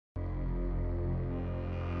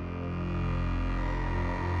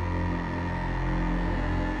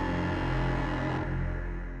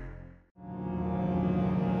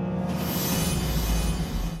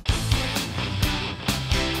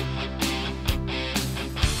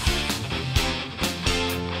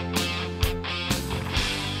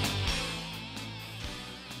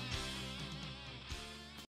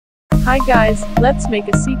Hi guys, let's make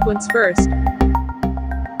a sequence first.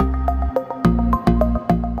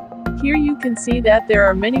 Here you can see that there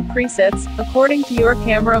are many presets. According to your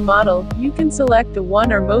camera model, you can select the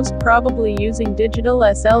one, or most probably using digital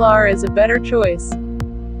SLR is a better choice.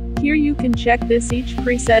 Here you can check this each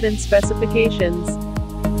preset and specifications.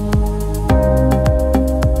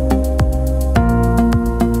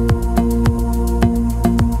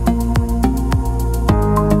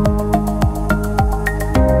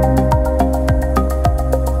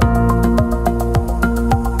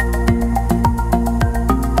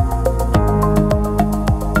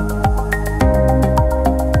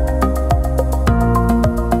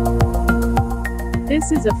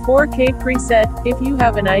 This is a 4K preset. If you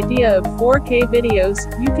have an idea of 4K videos,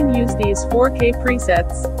 you can use these 4K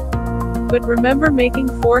presets. But remember, making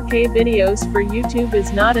 4K videos for YouTube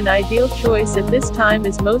is not an ideal choice at this time,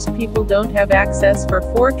 as most people don't have access for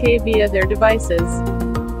 4K via their devices.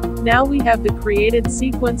 Now we have the created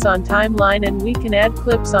sequence on timeline and we can add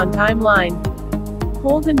clips on timeline.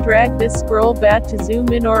 Hold and drag this scroll bar to zoom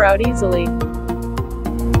in or out easily.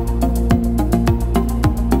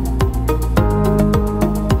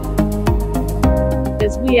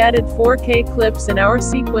 As we added 4K clips and our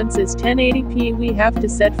sequence is 1080p, we have to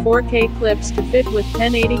set 4K clips to fit with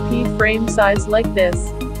 1080p frame size like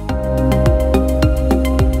this.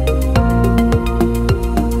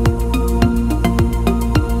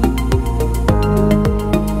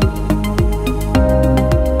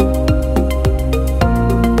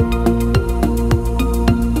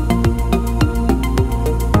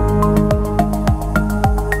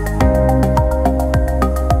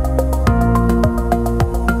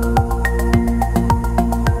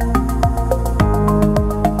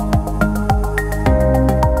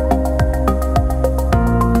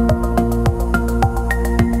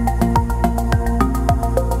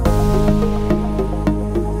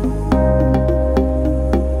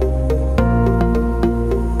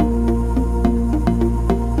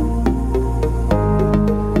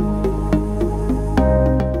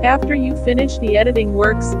 After you finish the editing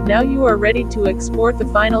works, now you are ready to export the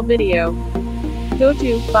final video. Go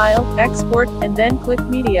to File, Export, and then click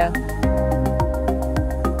Media.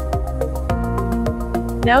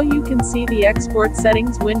 Now you can see the export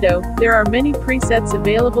settings window. There are many presets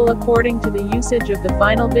available according to the usage of the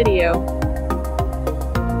final video.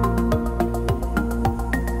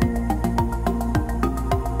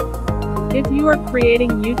 If you are creating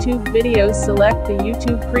YouTube videos, select the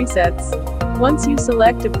YouTube presets. Once you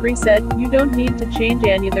select a preset, you don't need to change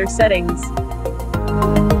any other settings.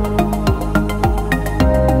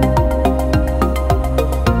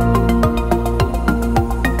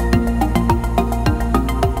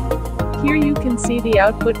 Here you can see the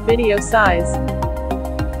output video size.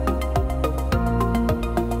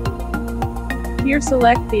 Here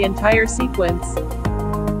select the entire sequence.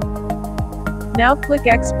 Now click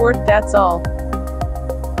Export, that's all.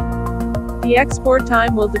 The export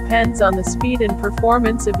time will depend on the speed and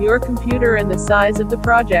performance of your computer and the size of the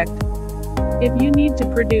project. If you need to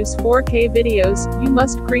produce 4K videos, you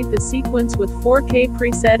must create the sequence with 4K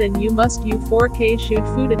preset and you must use 4K shoot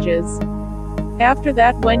footages. After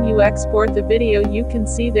that, when you export the video, you can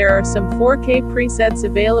see there are some 4K presets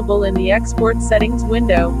available in the export settings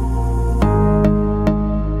window.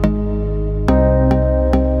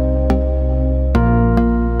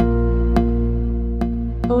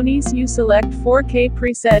 Once you select 4K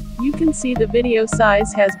preset, you can see the video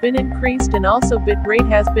size has been increased and also bitrate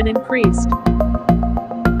has been increased.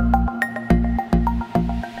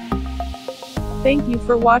 Thank you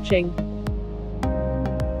for watching.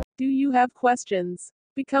 Do you have questions?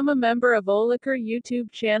 Become a member of Oliker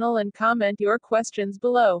YouTube channel and comment your questions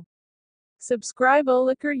below. Subscribe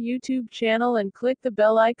Oliker YouTube channel and click the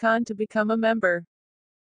bell icon to become a member.